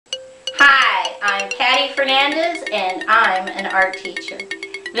Patty Fernandez and I'm an art teacher.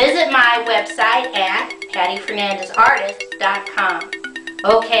 Visit my website at pattyfernandezartist.com.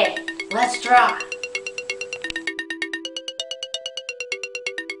 Okay, let's draw.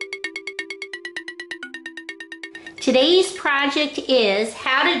 Today's project is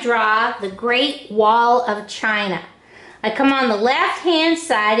how to draw the Great Wall of China. I come on the left hand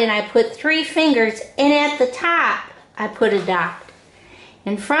side and I put 3 fingers, and at the top I put a dot.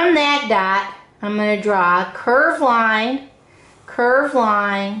 And from that dot I'm going to draw a curved line, curved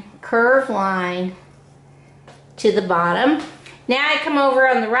line, curved line to the bottom. Now I come over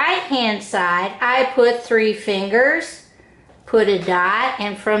on the right hand side, I put 3 fingers, put a dot,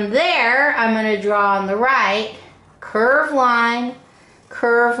 and from there I'm going to draw on the right curved line,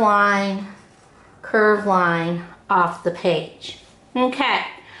 curved line, curved line off the page. Okay,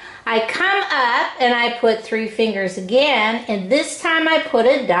 I come up and I put 3 fingers again, and this time I put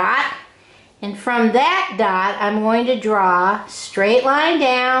a dot, and from that dot I'm going to draw straight line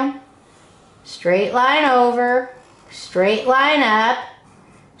down, straight line over, straight line up,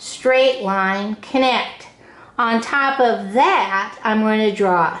 straight line connect. On top of that I'm going to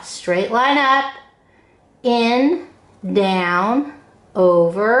draw straight line up, in, down,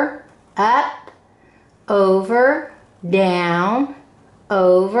 over, up, over, down,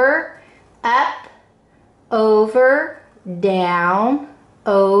 over, up, over, down,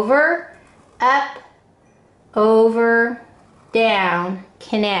 over, up, over, down,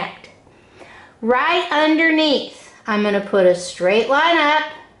 connect. Right underneath, I'm going to put a straight line up,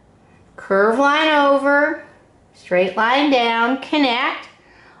 curved line over, straight line down, connect.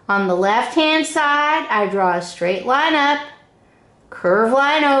 On the left hand side, I draw a straight line up, curved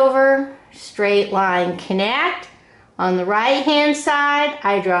line over, straight line connect. On the right hand side,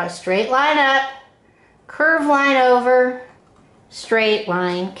 I draw a straight line up, curved line over, straight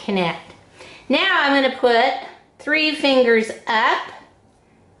line connect. Now I'm going to put 3 fingers up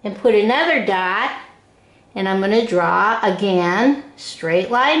and put another dot, and I'm going to draw again straight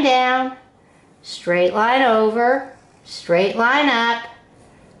line down, straight line over, straight line up,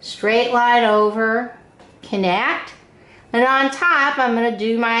 straight line over, connect. And on top I'm going to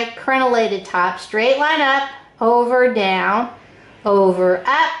do my crenellated top, straight line up, over, down, over,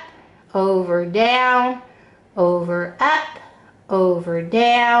 up, over, down, over, up, over,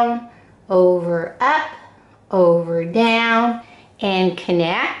 down, over, up, over, down, and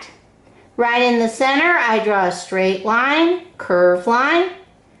connect. Right in the center I draw a straight line, curved line,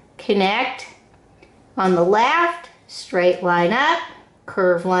 connect. On the left, straight line up,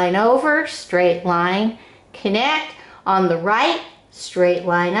 curved line over, straight line, connect. On the right, straight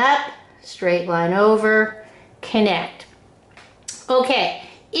line up, straight line over, connect. Okay,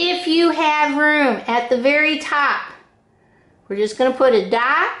 if you have room at the very top, we're just going to put a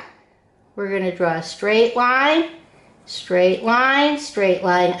dot. We're going to draw a straight line, straight line, straight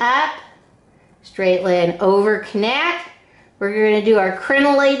line up, straight line over, connect. We're going to do our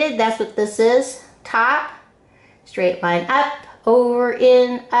crenellated, that's what this is, top, straight line up, over,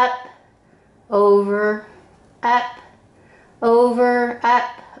 in, up, over, up, over,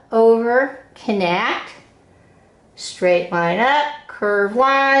 up, over, connect. Straight line up, curved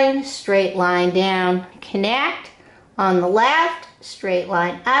line, straight line down, connect. On the left, straight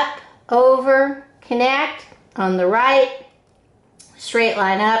line up, over, connect. On the right, straight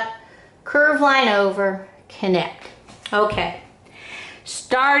line up, curved line over, connect. Okay,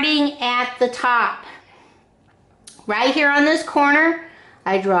 starting at the top. Right here on this corner,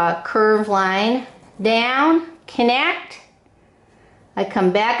 I draw a curved line down, connect. I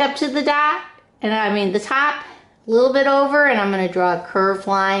come back up to the dot, and the top, a little bit over, and I'm going to draw a curved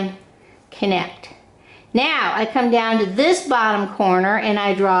line, connect. Now I come down to this bottom corner and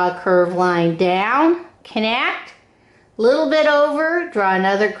I draw a curved line down, connect. A little bit over, draw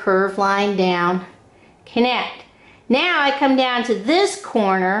another curved line down, connect. Now I come down to this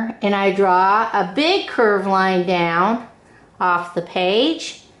corner and I draw a big curved line down off the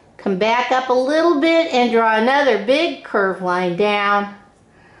page. Come back up a little bit and draw another big curved line down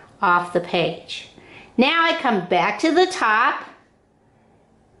off the page. Now I come back to the top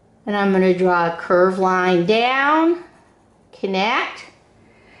and I'm going to draw a curved line down, connect.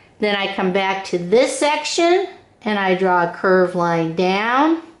 Then I come back to this section and I draw a curved line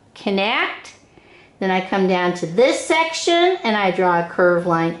down, connect. Then I come down to this section and I draw a curved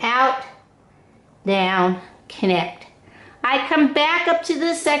line out, down, connect. I come back up to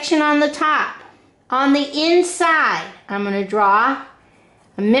this section on the top. On the inside, I'm going to draw,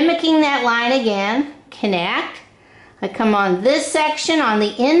 I'm mimicking that line again, connect. I come on this section on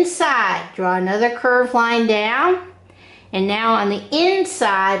the inside, draw another curved line down, And now on the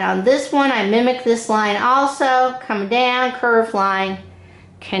inside, on this one, I mimic this line also. Come down, curved line,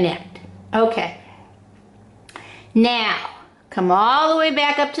 connect. Okay. Now, come all the way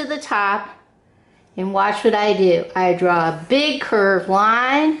back up to the top and watch what I do. I draw a big curved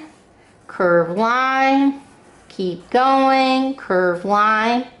line, keep going, curved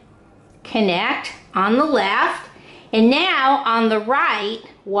line, connect on the left. And now on the right,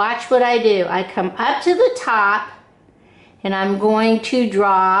 watch what I do. I come up to the top and I'm going to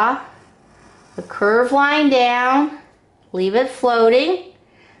draw a curved line down, leave it floating.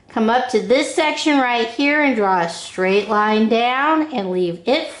 Come up to this section right here and draw a straight line down and leave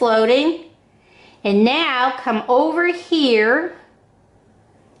it floating. And now come over here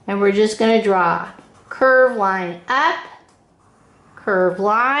and we're just going to draw curved line up, curved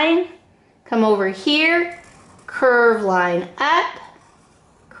line, come over here, curved line up,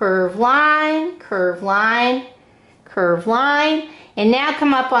 curved line, curved line, curved line, and now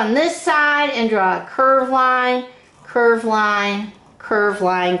come up on this side and draw a curved line, curved line, curved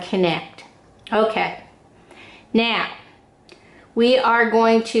line, connect. Okay, now we are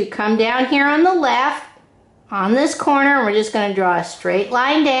going to come down here on the left on this corner and we're just going to draw a straight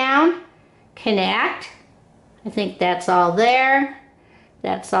line down, connect. I think that's all there,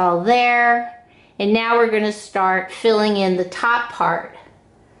 that's all there, and now we're going to start filling in the top part.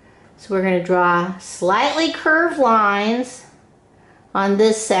 So we're going to draw slightly curved lines on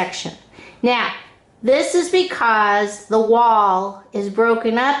this section. Now, this is because the wall is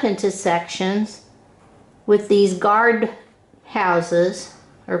broken up into sections with these guard houses,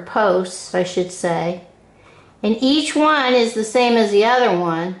 or posts, I should say. And each one is the same as the other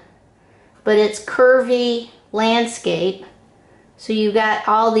one, but it's curvy landscape. So you got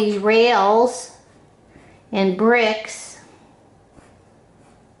all these rails and bricks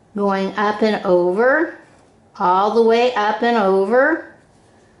going up and over, all the way up and over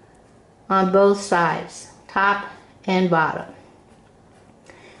on both sides, top and bottom.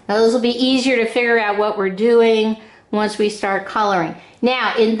 Now those will be easier to figure out what we're doing once we start coloring.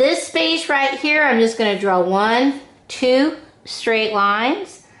 Now in this space right here, I'm just going to draw 1, 2 straight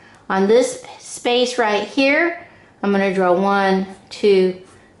lines. On this space right here, I'm going to draw 1, 2,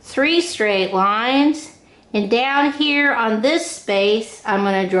 3 straight lines. And down here on this space, I'm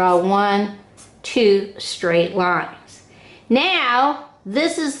going to draw 1, 2 straight lines. Now,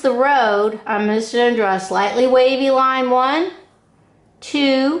 this is the road. I'm just going to draw a slightly wavy line. 1,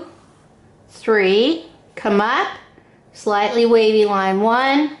 2, 3. Come up. Slightly wavy line.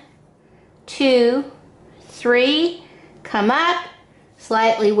 1, 2, 3. Come up.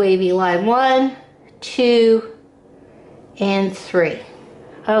 Slightly wavy line. 1, 2, and 3.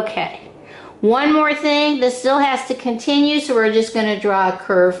 Okay. One more thing. This still has to continue, so we're just going to draw a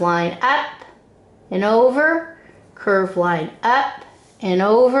curved line up and over. Curved line up and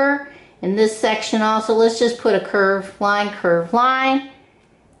over. In this section also, let's just put a curved line,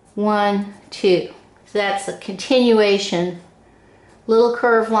 1, 2. So that's a continuation, little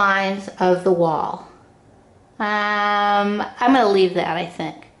curved lines of the wall. I'm going to leave that, I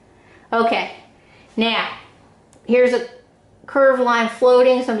think. Okay, now here's a curved line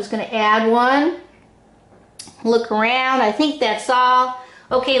floating, so I'm just going to add one. Look around, I think that's all.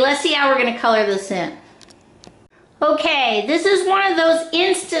 Okay, let's see how we're going to color this in. Okay, this is one of those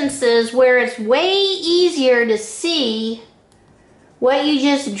instances where it's way easier to see what you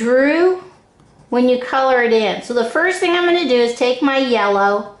just drew when you color it in. So the first thing I'm going to do is take my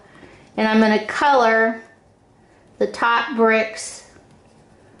yellow and I'm going to color the top bricks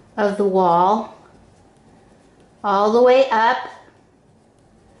of the wall all the way up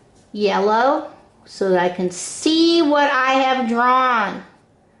yellow so that I can see what I have drawn.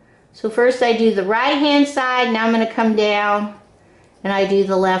 So first I do the right hand side, now I'm going to come down and I do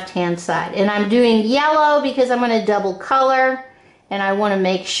the left hand side. And I'm doing yellow because I'm going to double color and I want to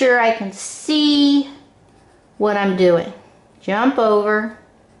make sure I can see what I'm doing. Jump over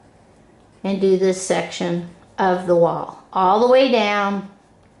and do this section of the wall. All the way down,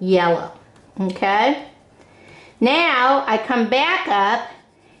 yellow. Okay? Now I come back up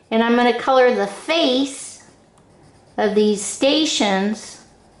and I'm going to color the face of these stations.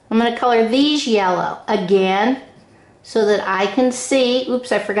 I'm going to color these yellow again so that I can see. Oops,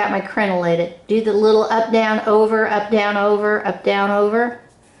 I forgot my crenellated. Do the little up, down, over, up, down, over, up, down, over.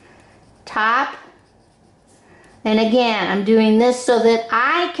 Top. And again, I'm doing this so that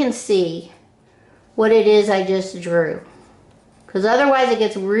I can see what it is I just drew. Because otherwise it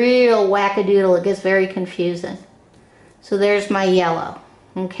gets real wackadoodle. It gets very confusing. So there's my yellow.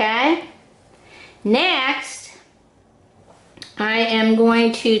 Okay? Next, I am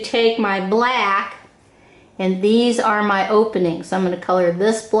going to take my black And these are my openings. I'm going to color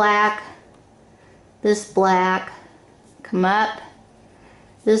this black, come up,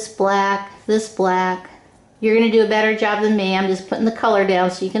 this black. You're going to do a better job than me. I'm just putting the color down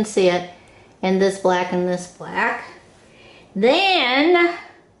so you can see it. And this black and this black. Then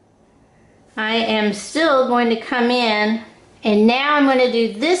I am still going to come in, and now I'm going to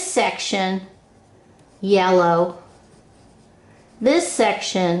do this section yellow, this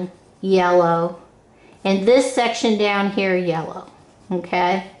section yellow, and this section down here yellow.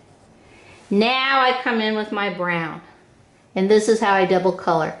 Okay? Now I come in with my brown. And this is how I double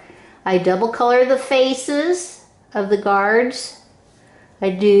color. I double color the faces of the guards. I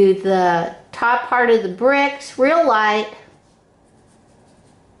do the top part of the bricks real light.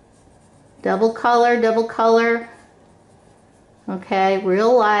 Double color. Okay,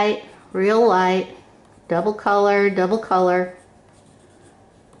 real light, double color,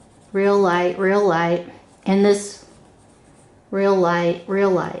 real light, and this real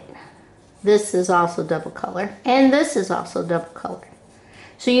light. This is also double color, and this is also double color.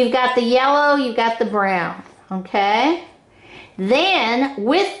 So you've got the yellow, you've got the brown, okay? Then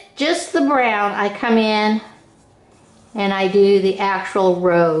with just the brown, I come in and I do the actual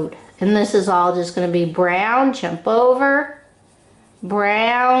road. And this is all just going to be brown, jump over,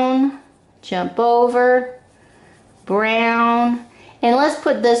 brown, jump over, brown. And let's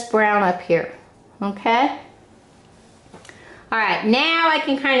put this brown up here, okay? All right, now I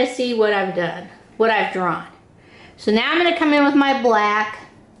can kind of see what I've done, what I've drawn. So now I'm going to come in with my black.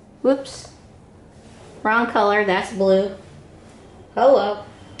 Whoops, wrong color, that's blue. Hello.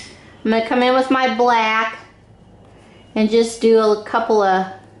 I'm going to come in with my black and just do a couple of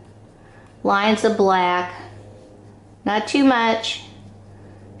lines of black. Not too much,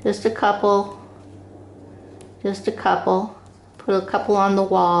 just a couple. Put a couple on the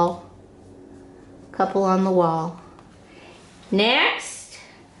wall. Next,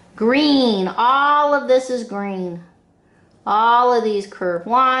 green. All of this is green. All of these curved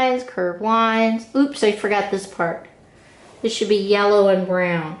lines. Oops, I forgot this part. This should be yellow and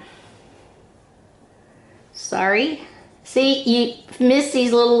brown. Sorry. See, you miss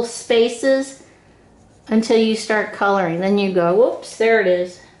these little spaces until you start coloring. Then you go, whoops, there it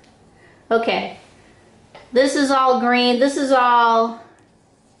is. Okay. This is all green. This is all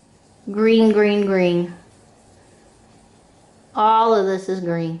green. All of this is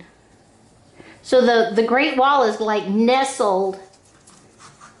green. So the Great Wall is like nestled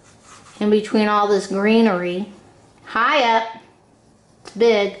in between all this greenery. High up. It's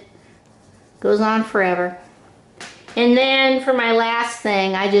big. Goes on forever. And then for my last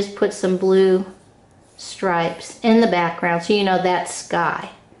thing, I just put some blue stripes in the background so you know that's sky.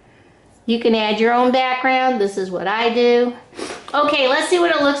 You can add your own background. This is what I do. Okay, let's see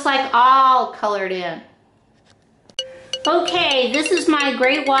what it looks like all colored in. Okay, this is my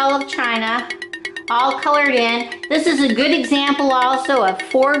Great Wall of China, all colored in. This is a good example also of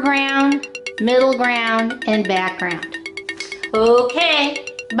foreground, middle ground, and background. Okay,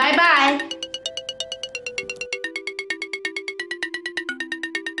 bye-bye.